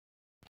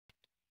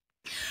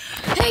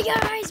Hey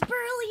guys,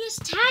 Burley is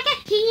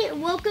Taga here.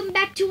 Welcome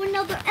back to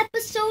another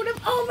episode of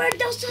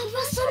OverDose of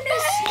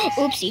Awesomeness.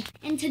 Oopsie.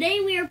 And today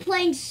we are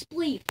playing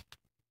Spleef.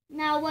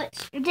 Now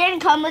what? It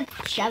didn't come with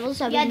shovels,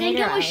 so yeah, it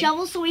didn't come with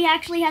shovels, so we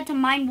actually had to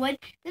mine wood.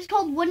 This is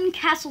called Wooden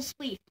Castle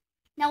Spleef.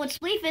 Now what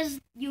Spleef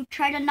is, you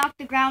try to knock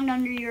the ground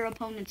under your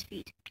opponent's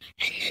feet.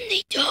 And then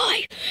they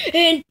die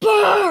and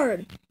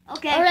burn.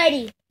 Okay.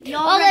 Alrighty.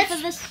 Y'all ready for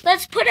this?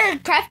 Let's put a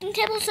crafting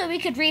table so we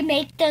could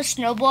remake the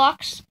snow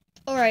blocks.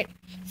 Alright.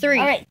 3.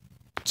 Alright.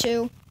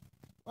 2.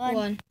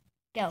 1.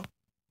 Go. Ha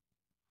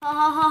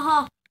ha ha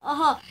ha.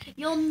 Aha.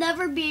 You'll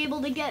never be able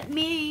to get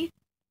me.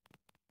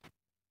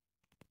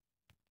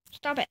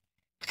 Stop it.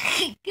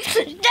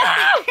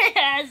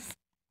 Yes.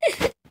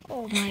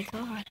 Oh my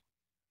god.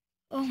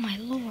 Oh my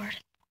lord.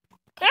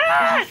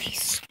 Ah!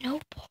 These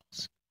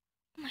snowballs.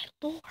 Oh my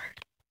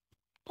lord.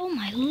 Oh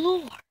my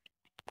lord.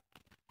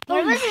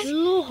 What Oh was my it?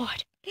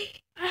 lord.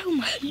 Oh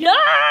my No!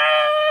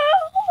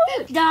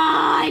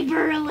 Die,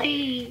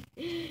 Burley.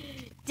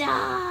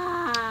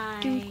 Die.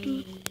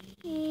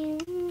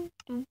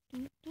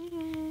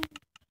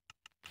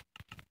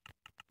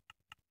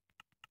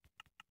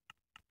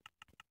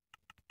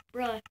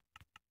 Bruh.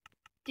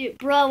 Dude,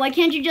 bro, why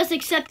can't you just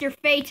accept your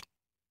fate?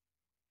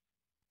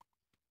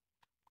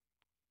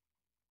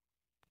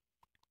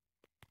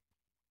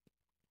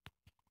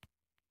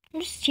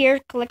 I'm just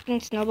here collecting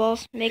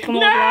snowballs. Make them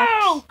No! more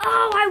blocks.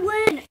 Oh, I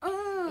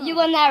win. You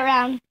won that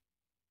round.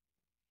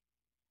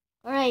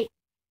 Alright.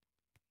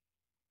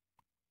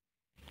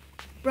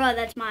 Bruh,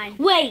 that's mine.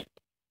 Wait.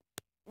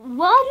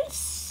 1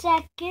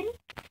 second.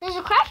 There's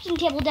a crafting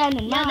table down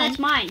in Yeah, mine. that's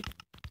mine.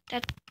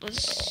 That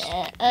was...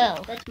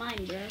 Oh. That's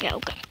mine, bro. Yeah,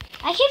 okay.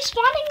 I keep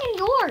spawning in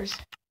yours.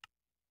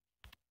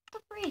 What the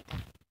freak?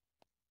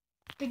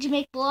 Did you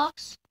make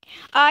blocks?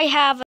 I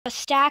have a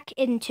stack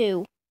in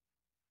 2.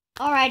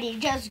 Alrighty,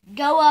 just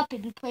go up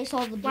and place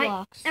all the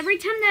blocks. Every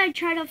time that I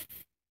try to...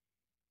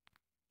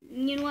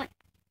 You know what?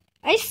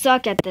 I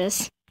suck at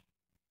this.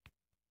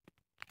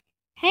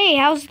 Hey,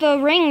 how's the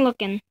ring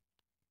looking?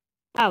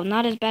 Oh,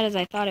 not as bad as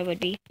I thought it would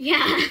be.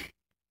 Yeah.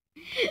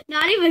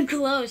 Not even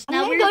close.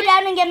 I'm gonna go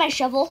down and get my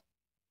shovel.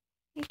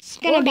 It's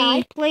gonna Or be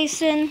die.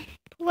 placing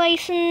Why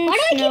do I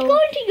snow. keep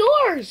going to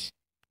yours?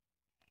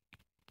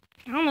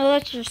 I don't know,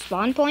 that's your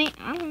spawn point.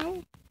 I don't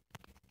know.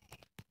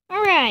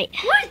 Alright.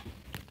 What?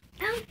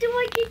 How do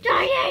I keep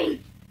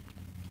dying?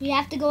 You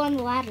have to go on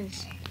the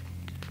ladders.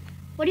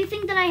 What do you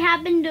think that I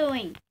have been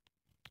doing?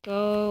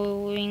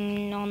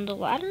 Going on the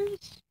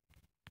ladders?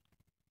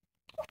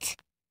 What?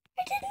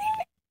 I didn't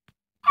even...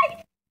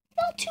 I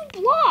fell 2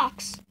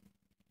 blocks.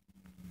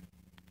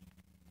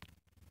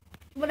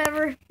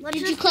 Whatever. Let's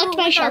Did just you collect go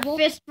my with our shovel?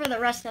 fist for the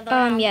rest of the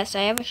round. Yes,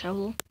 I have a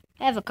shovel.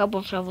 I have a couple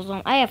of shovels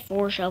on. I have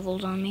 4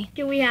 shovels on me.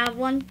 Do we have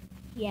one?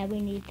 Yeah, we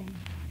need them.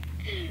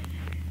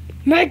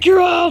 Make your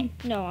own!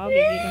 No, I'll give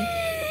you them.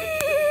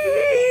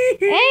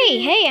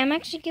 Hey, I'm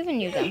actually giving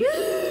you them.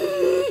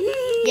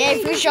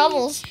 Yay, free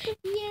shovels.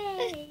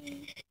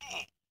 Yay!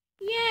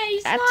 Yay!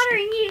 That's-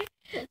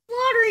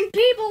 Slaughtering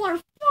people are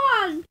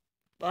fun.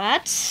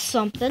 That's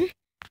something.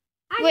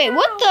 I Wait, know.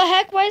 what the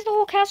heck? Why is the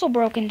whole castle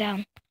broken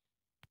down?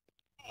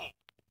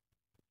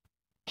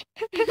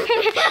 Who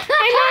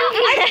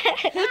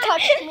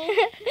touched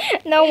me?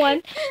 No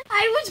one.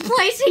 I was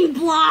placing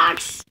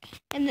blocks.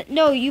 And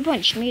no, you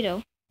punched me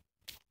though.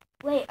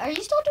 Wait, are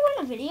you still doing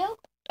a video?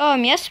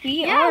 Yes,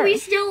 we Yeah, are. we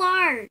still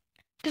are.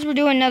 Because we're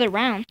doing another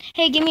round.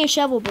 Hey, give me a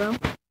shovel, bro.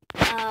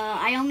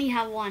 I only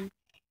have one.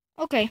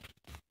 Okay.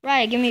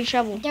 Right, give me a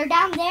shovel. They're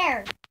down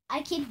there.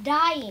 I keep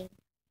dying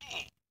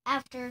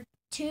after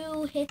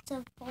 2 hits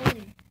of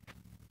falling.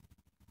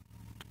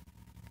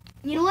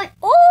 You know what?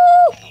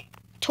 Oh!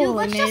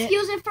 Totally Dude, made let's just it.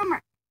 use it from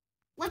our...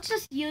 Let's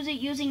just use it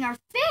using our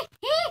fist.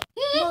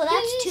 No,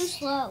 that's too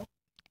slow.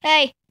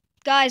 Hey,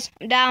 guys,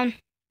 I'm down.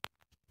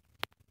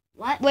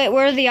 What? Wait,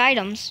 where are the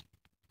items?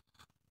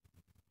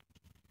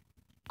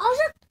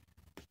 Oh,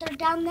 they're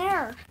down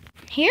there.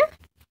 Here?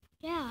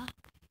 Yeah,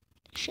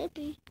 they should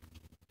be.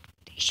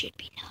 They should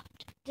be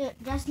not.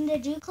 Justin,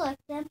 did you collect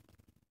them?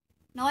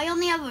 No, I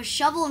only have a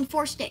shovel and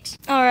 4 sticks.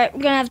 Alright,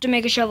 we're gonna have to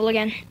make a shovel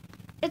again.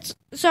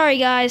 Sorry,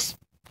 guys.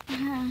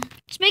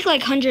 Let's make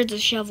like hundreds of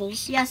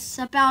shovels. Yes,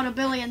 about 1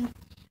 billion.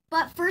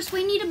 But first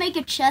we need to make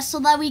a chest so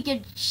that we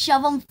could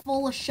shove them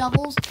full of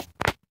shovels.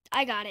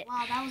 I got it.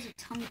 Wow, that was a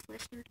tongue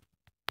twister.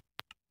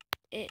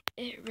 It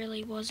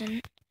really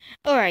wasn't.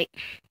 Alright.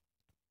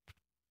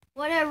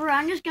 Whatever,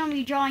 I'm just going to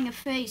be drawing a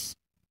face.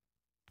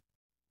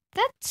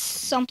 That's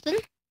something.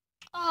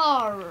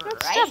 Alright.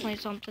 That's definitely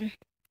something.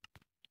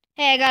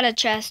 Hey, I got a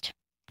chest.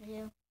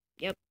 Yeah.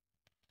 Yep.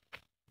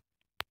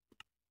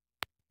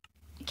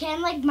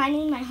 I'm like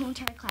mining my whole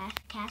entire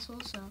castle,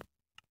 so.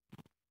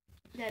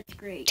 That's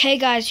great. Hey,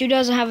 guys, who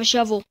doesn't have a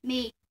shovel?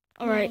 Me.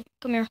 Alright,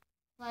 come here.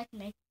 Well, I can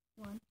make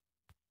one.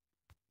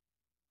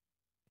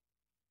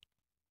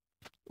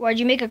 Why'd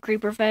you make a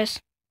creeper face?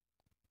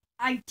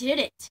 I did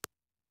it.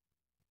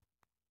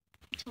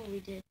 I totally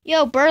did.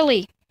 Yo,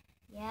 Burley.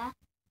 Yeah?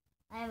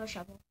 I have a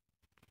shovel.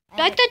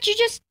 I thought you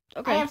just...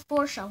 Okay. I have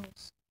 4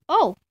 shovels.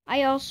 Oh, I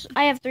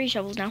have 3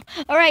 shovels now.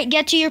 All right,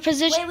 get to your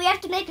position. Wait, we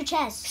have to make a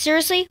chest.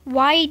 Seriously?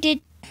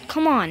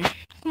 Come on,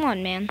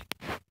 man.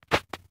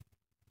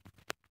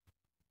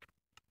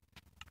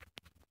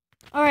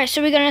 All right,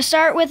 so we're gonna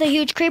start with a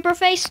huge creeper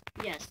face.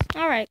 Yes.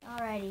 All right.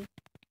 Alrighty.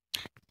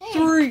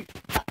 3. Wait,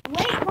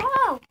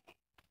 whoa.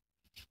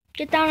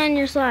 Get down on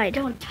your slide.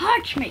 Don't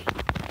touch me.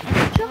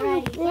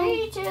 Alrighty.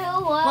 3, 2,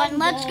 1.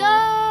 Let's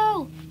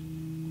go.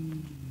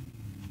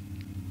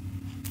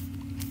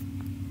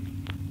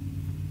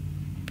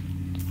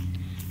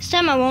 This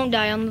time I won't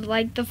die on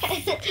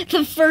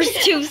the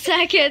first 2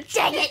 seconds.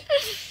 Dang it.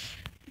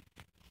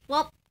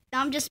 Well,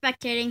 now I'm just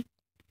spectating.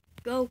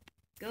 Go,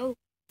 go,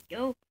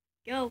 go,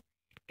 go,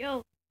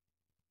 go.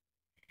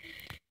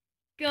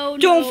 Go.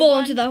 Don't no fall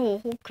one. into that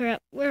hole. Oh crap!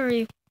 Where are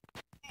you?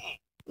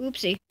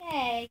 Oopsie.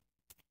 Hey.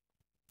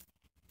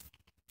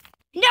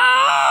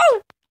 No!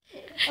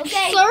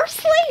 Okay.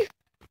 Seriously?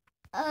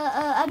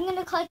 I'm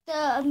gonna collect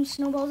the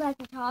snowballs at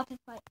the top. If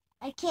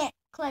I can't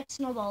collect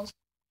snowballs,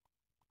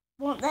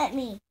 won't let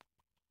me.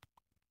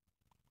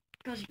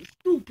 Because you're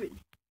stupid.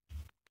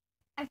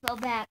 I fell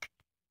back.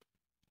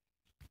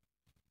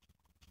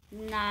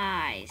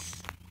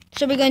 Nice.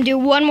 So we're gonna do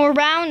one more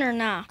round or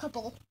not?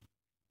 Couple.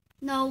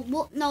 No,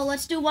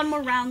 let's do one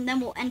more round, then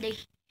we'll end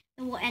it.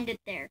 Then we'll end it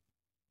there.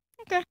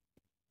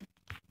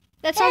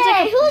 That sounds Hey,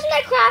 like who's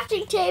my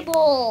crafting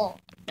table?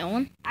 no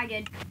one. I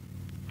did.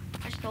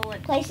 I stole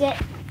it. Place it.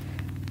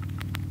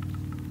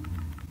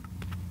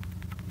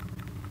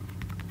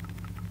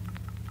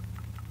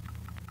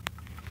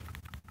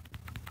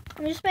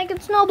 I'm just making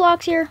snow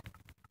blocks here.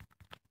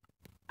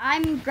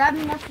 I'm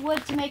grabbing enough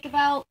wood to make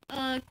about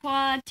a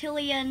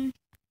quadrillion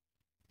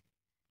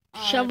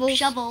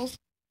Shovels.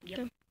 Yep.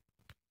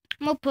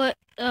 I'm gonna put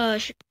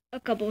a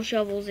couple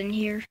shovels in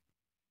here.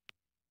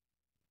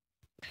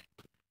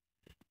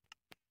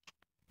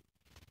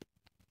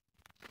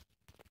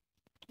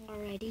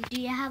 Alrighty.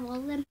 Do you have all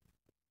of them?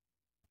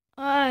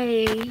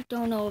 I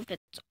don't know if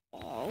it's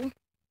all. I'm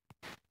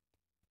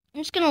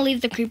just gonna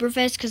leave the creeper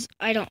face because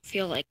I don't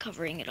feel like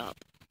covering it up.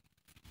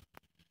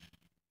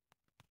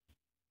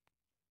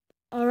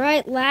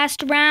 Alright,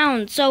 last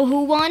round. So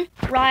who won?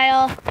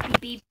 Ryle. Beep,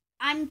 beep.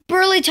 I'm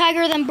Burly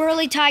Tiger, then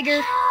Burly Tiger.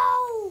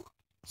 No!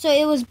 So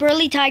it was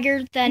Burly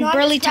Tiger, then No,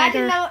 Burly I'm just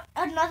grabbing Tiger.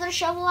 another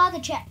shovel out of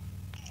the chest.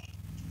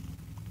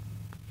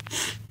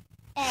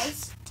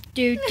 As.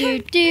 Do do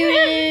do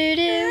do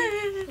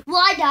do. Well,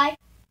 I died.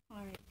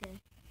 Alright, good.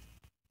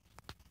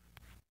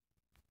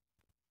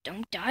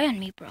 Don't die on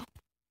me, bro.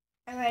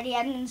 Alrighty,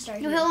 I'm gonna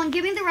start. no. here. Hold on.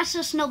 Give me the rest of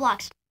the snow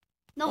blocks.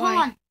 No, Why?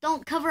 hold on.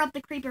 Don't cover up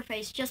the creeper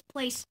face. Just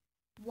place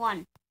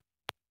one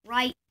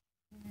right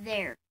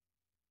there.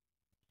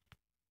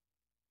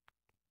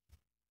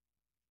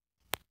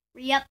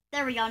 Yep,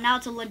 there we go. Now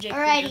it's a legit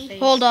Alrighty. creeper face.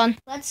 Hold on.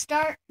 Let's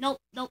start. Nope,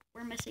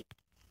 we're missing.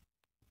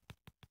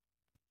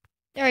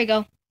 There we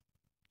go.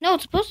 No,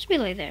 it's supposed to be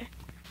like there.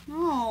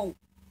 No.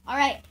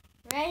 Alright,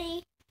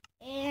 ready?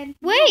 And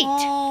Wait.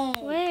 No.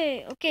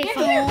 Wait. Okay, get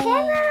fine. to your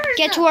corners.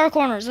 Get to our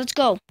corners. Let's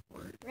go.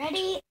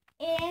 Ready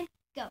and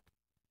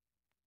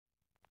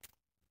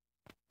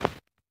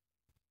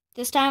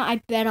This time, I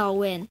bet I'll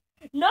win.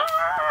 no.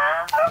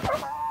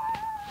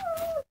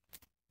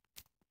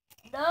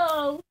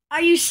 No.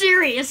 Are you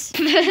serious?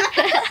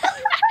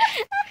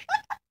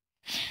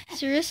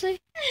 Seriously?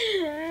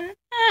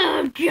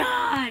 Oh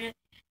God.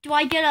 Do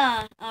I get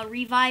a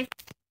revive?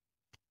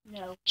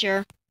 No.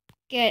 Sure.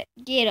 Get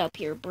up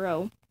here,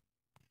 bro.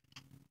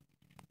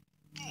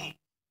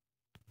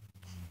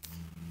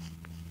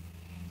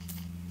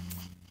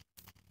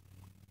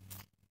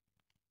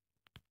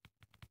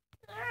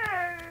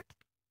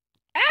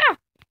 Ah!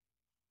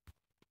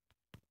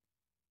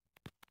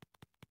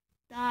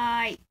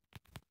 Die.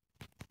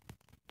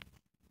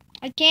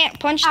 I can't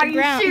punch Are the you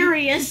ground.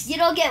 serious? You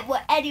don't get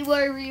any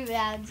more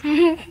rebounds.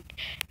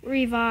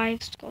 Revive.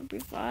 It's called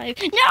revive.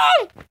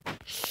 No!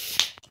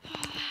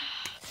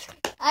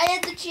 I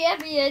am the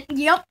champion.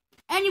 Yep.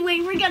 Anyway,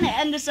 we're gonna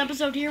end this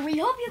episode here. We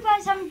hope you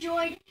guys have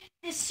enjoyed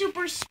this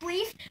super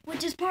spleef,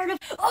 which is part of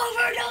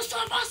OverDose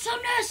of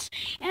Awesomeness.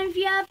 And if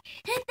you have,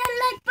 hit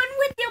that like button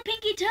with your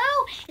pinky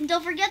toe. And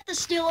don't forget to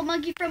steal a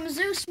monkey from a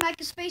zoo, smack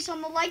his face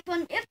on the like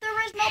button. If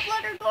there is no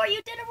blood or gore,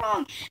 you did it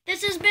wrong.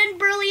 This has been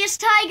Burliest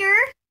Tiger.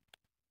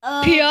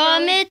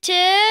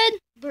 Pyramided.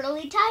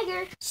 Burly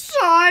Tiger.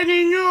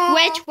 Signing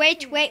off.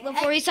 Wait.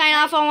 Before we sign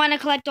off, I want to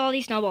collect all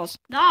these snowballs.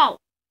 No,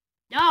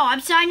 I'm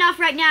signing off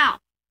right now.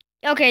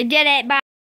 Okay, did it. Bye.